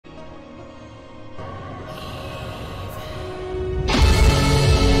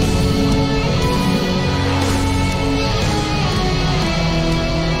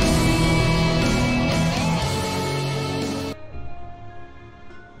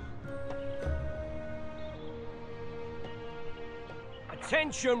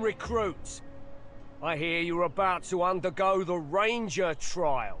Attention, recruits! I hear you're about to undergo the Ranger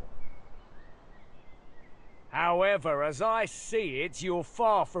trial. However, as I see it, you're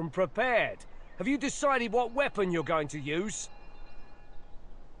far from prepared. Have you decided what weapon you're going to use?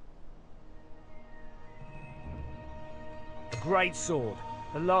 The greatsword,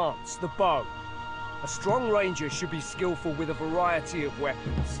 the lance, the bow. A strong ranger should be skillful with a variety of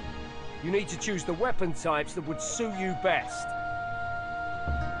weapons. You need to choose the weapon types that would suit you best.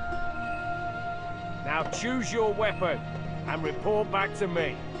 Now choose your weapon and report back to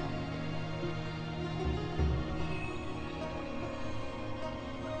me.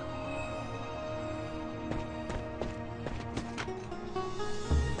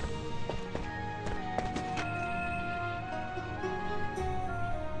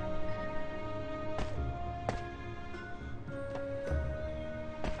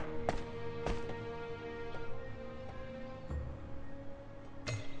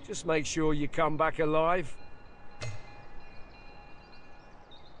 Just make sure you come back alive.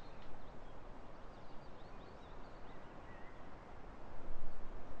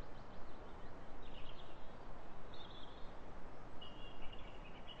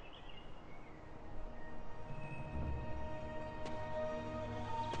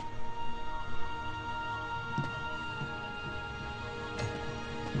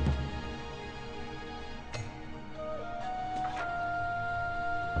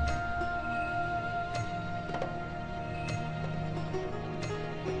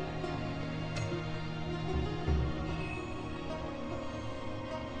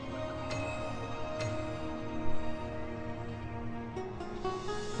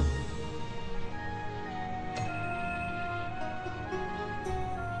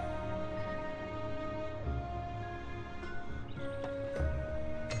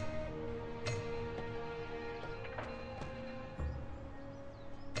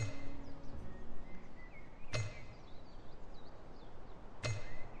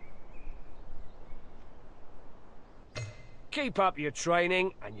 Keep up your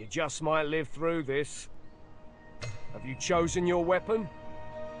training, and you just might live through this. Have you chosen your weapon?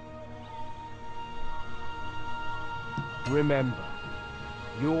 Remember,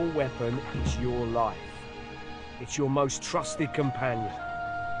 your weapon is your life. It's your most trusted companion.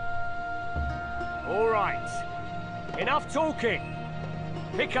 All right, enough talking.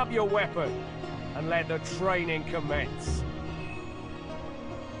 Pick up your weapon, and let the training commence.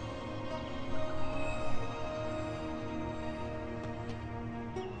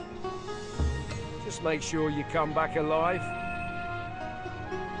 Just make sure you come back alive.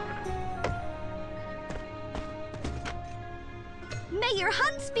 May your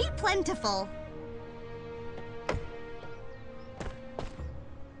hunts be plentiful.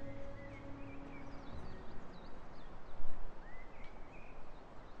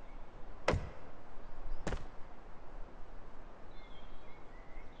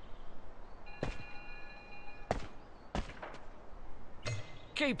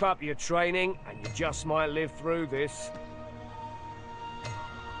 Keep up your training, and you just might live through this.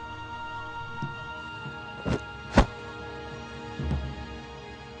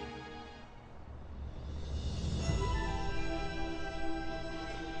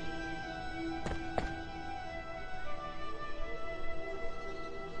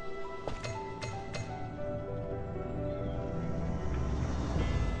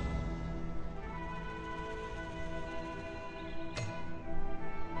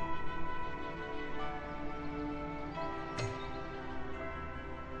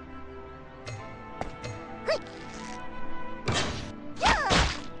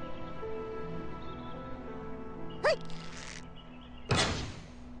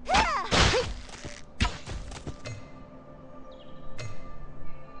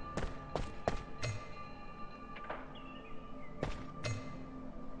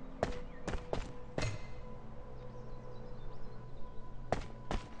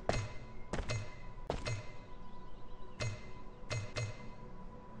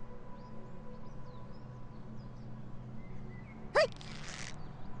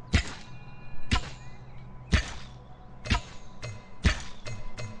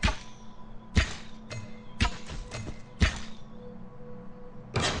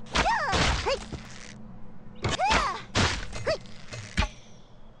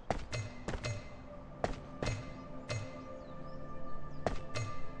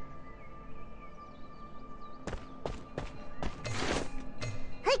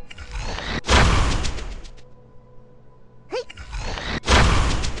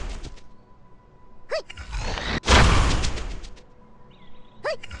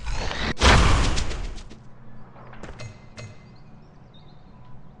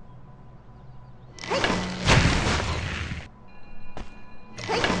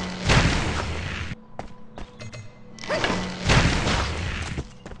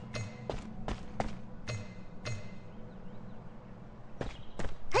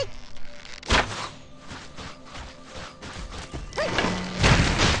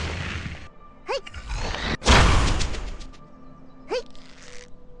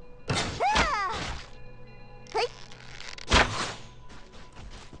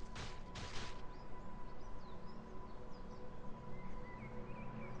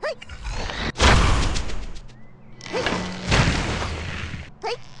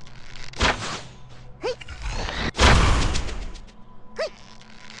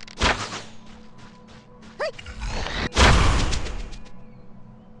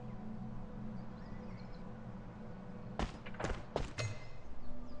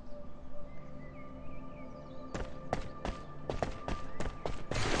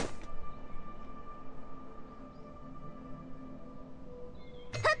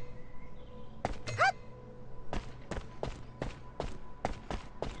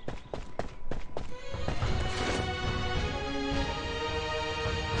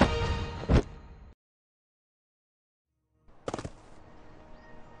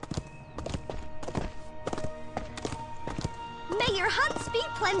 hunts be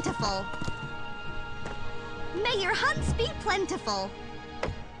plentiful. May your hunts be plentiful.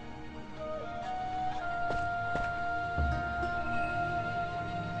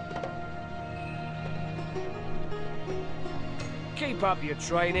 Keep up your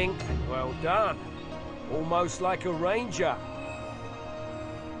training, and well done. Almost like a ranger.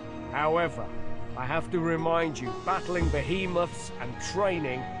 However, I have to remind you, battling behemoths and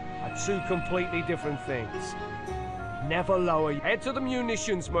training are two completely different things. Never lower. Head to the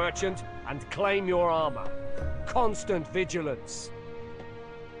munitions merchant and claim your armor. Constant vigilance.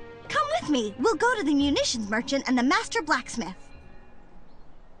 Come with me. We'll go to the munitions merchant and the master blacksmith.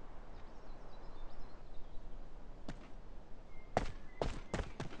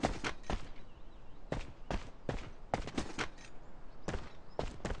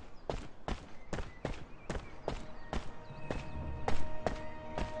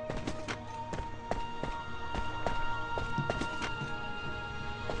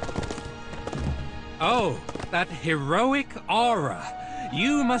 Oh, that heroic aura.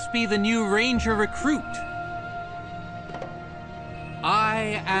 You must be the new ranger recruit.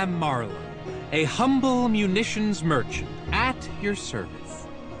 I am Marlowe, a humble munitions merchant at your service.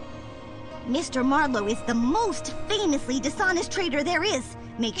 Mr. Marlowe is the most famously dishonest trader there is.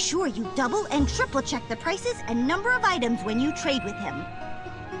 Make sure you double and triple check the prices and number of items when you trade with him.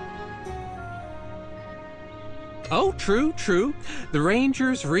 Oh, true, true. The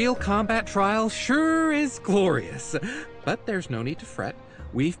Ranger's real combat trial sure is glorious. But there's no need to fret.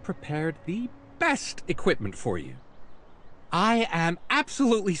 We've prepared the best equipment for you. I am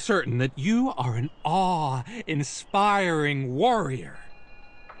absolutely certain that you are an awe-inspiring warrior.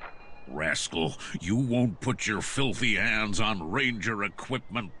 Rascal, you won't put your filthy hands on Ranger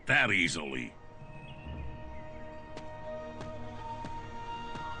equipment that easily.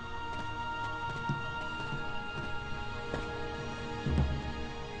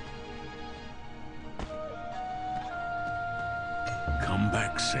 Come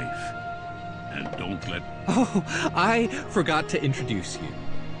back safe. And don't let... Oh, I forgot to introduce you.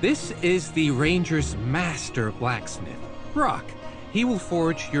 This is the Ranger's master blacksmith, Brock. He will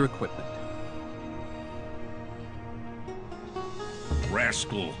forge your equipment.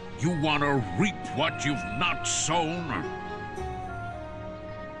 Rascal, you want to reap what you've not sown?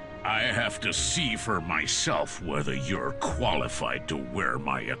 I have to see for myself whether you're qualified to wear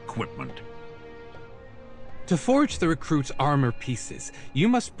my equipment. To forge the recruit's armor pieces, you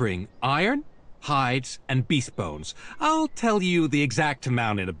must bring iron, hides, and beast bones. I'll tell you the exact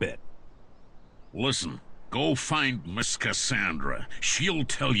amount in a bit. Listen, go find Miss Cassandra. She'll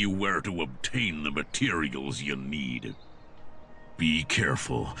tell you where to obtain the materials you need. Be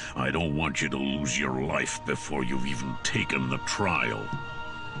careful. I don't want you to lose your life before you've even taken the trial.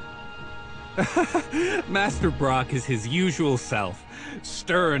 Master Brock is his usual self,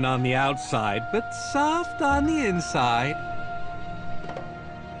 stern on the outside, but soft on the inside.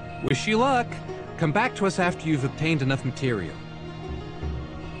 Wish you luck. Come back to us after you've obtained enough material.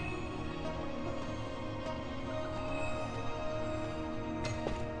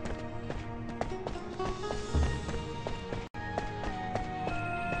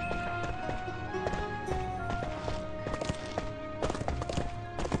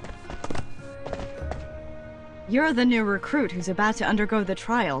 You're the new recruit who's about to undergo the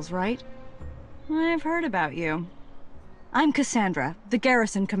trials, right? I've heard about you. I'm Cassandra, the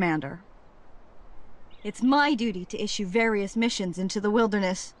garrison commander. It's my duty to issue various missions into the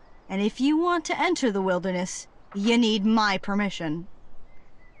wilderness, and if you want to enter the wilderness, you need my permission.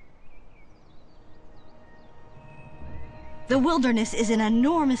 The wilderness is an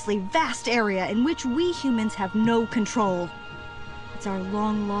enormously vast area in which we humans have no control. It's our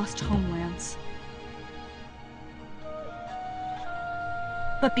long-lost homelands.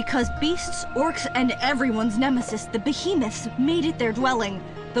 But because beasts, orcs, and everyone's nemesis, the behemoths, made it their dwelling,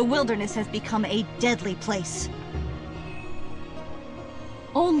 the wilderness has become a deadly place.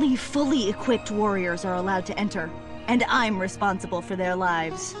 Only fully equipped warriors are allowed to enter, and I'm responsible for their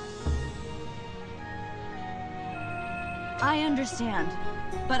lives. I understand,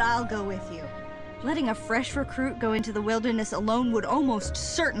 but I'll go with you. Letting a fresh recruit go into the wilderness alone would almost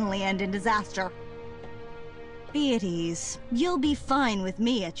certainly end in disaster. Be at ease. You'll be fine with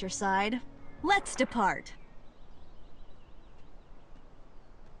me at your side. Let's depart.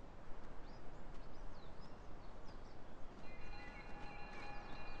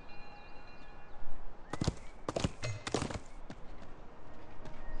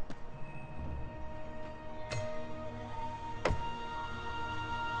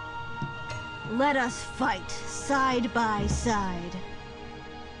 Let us fight side by side.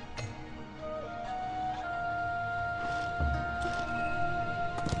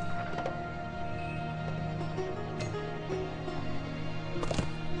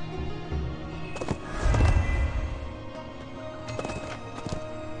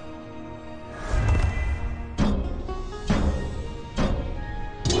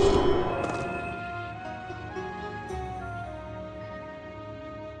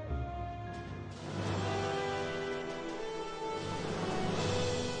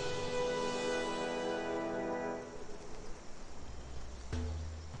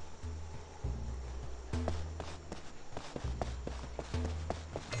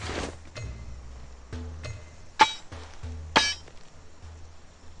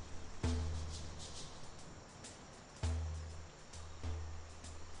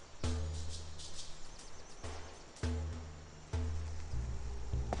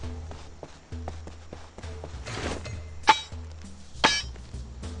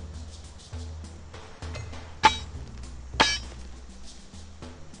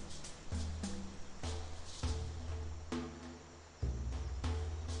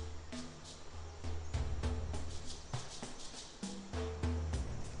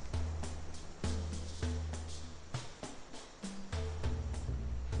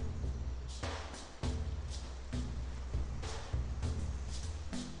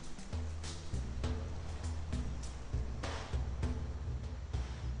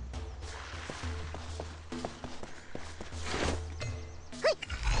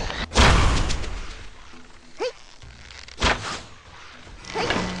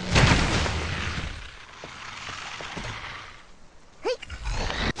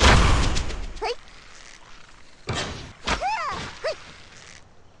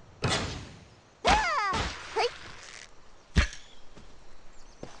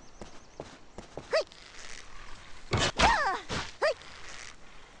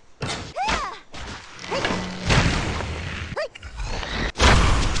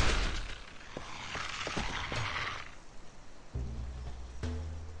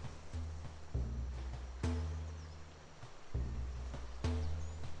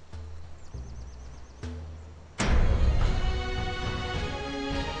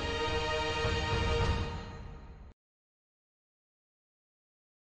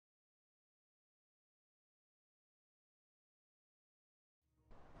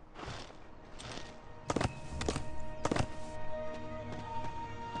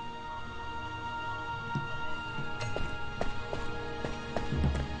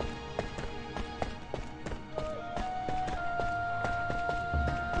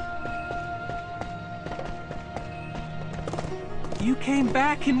 you came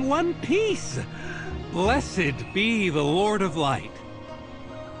back in one piece! Blessed be the Lord of Light.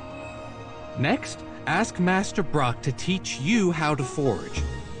 Next, ask Master Brock to teach you how to forge.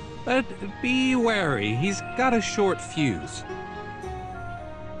 But be wary, he's got a short fuse.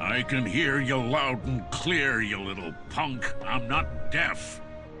 I can hear you loud and clear, you little punk. I'm not deaf.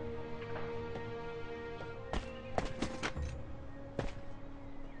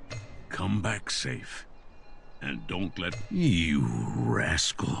 Come back safe. And don't let... You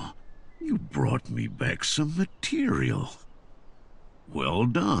rascal. You brought me back some material. Well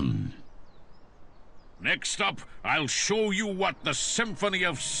done. Next up, I'll show you what the Symphony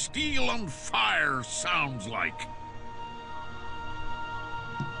of Steel and Fire sounds like.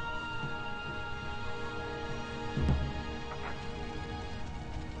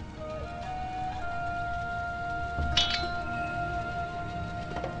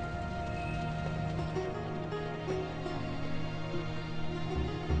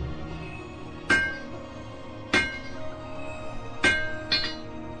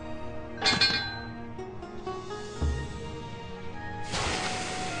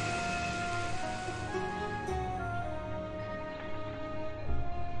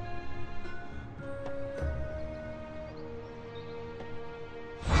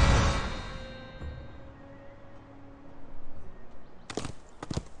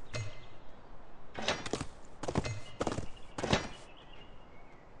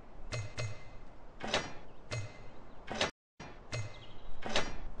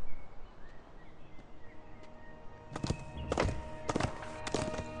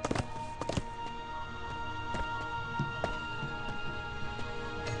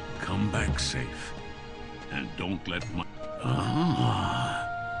 Come back safe. And don't let my... Ah,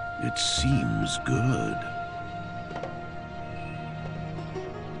 it seems good.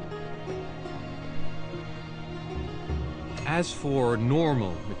 As for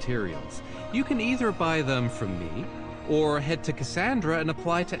normal materials, you can either buy them from me, or head to Cassandra and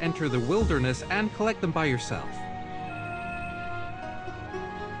apply to enter the wilderness and collect them by yourself.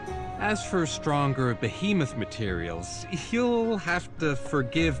 As for stronger behemoth materials, you'll have to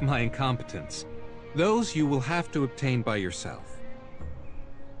forgive my incompetence. Those you will have to obtain by yourself.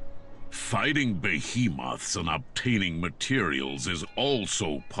 Fighting behemoths and obtaining materials is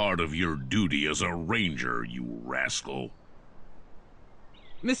also part of your duty as a ranger, you rascal.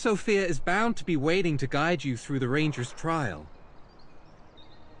 Miss Sophia is bound to be waiting to guide you through the ranger's trial.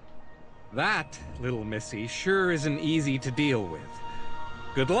 That, little missy, sure isn't easy to deal with.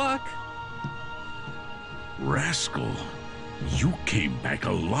 Good luck! Rascal, you came back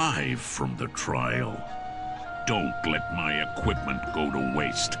alive from the trial. Don't let my equipment go to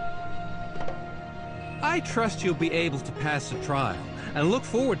waste. I trust you'll be able to pass the trial, and look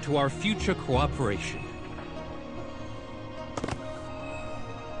forward to our future cooperation.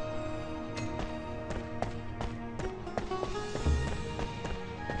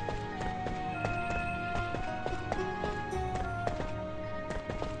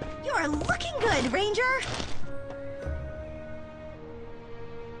 You're looking good, Ranger!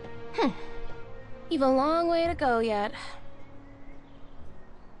 You've a long way to go yet.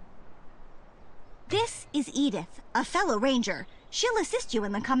 This is Edith, a fellow ranger. She'll assist you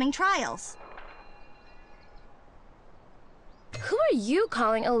in the coming trials. Who are you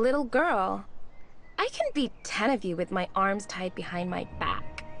calling a little girl? I can beat 10 of you with my arms tied behind my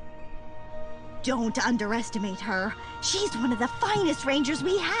back. Don't underestimate her. She's one of the finest rangers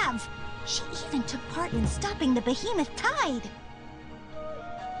we have. She even took part in stopping the behemoth tide.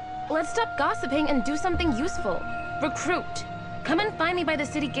 Let's stop gossiping and do something useful. Recruit. Come and find me by the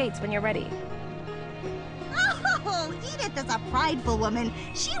city gates when you're ready. Oh, Edith is a prideful woman.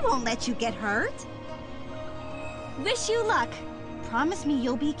 She won't let you get hurt. Wish you luck. Promise me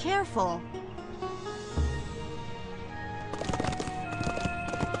you'll be careful.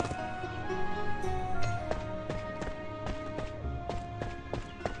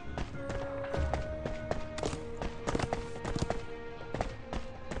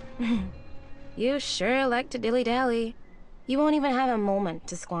 You sure like to dilly-dally. You won't even have a moment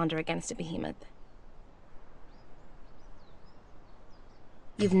to squander against a behemoth.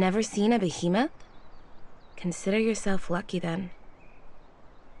 You've never seen a behemoth? Consider yourself lucky then.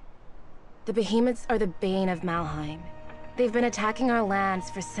 The behemoths are the bane of Malheim. They've been attacking our lands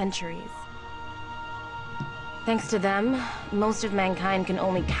for centuries. Thanks to them, most of mankind can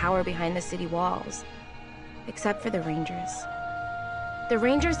only cower behind the city walls. Except for the Rangers. The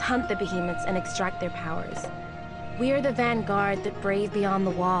Rangers hunt the behemoths and extract their powers. We are the vanguard that brave beyond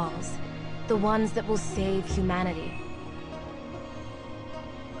the walls. The ones that will save humanity.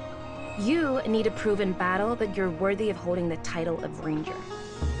 You need to prove in battle that you're worthy of holding the title of Ranger.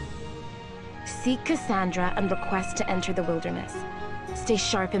 Seek Cassandra and request to enter the wilderness. Stay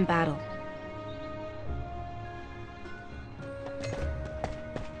sharp in battle.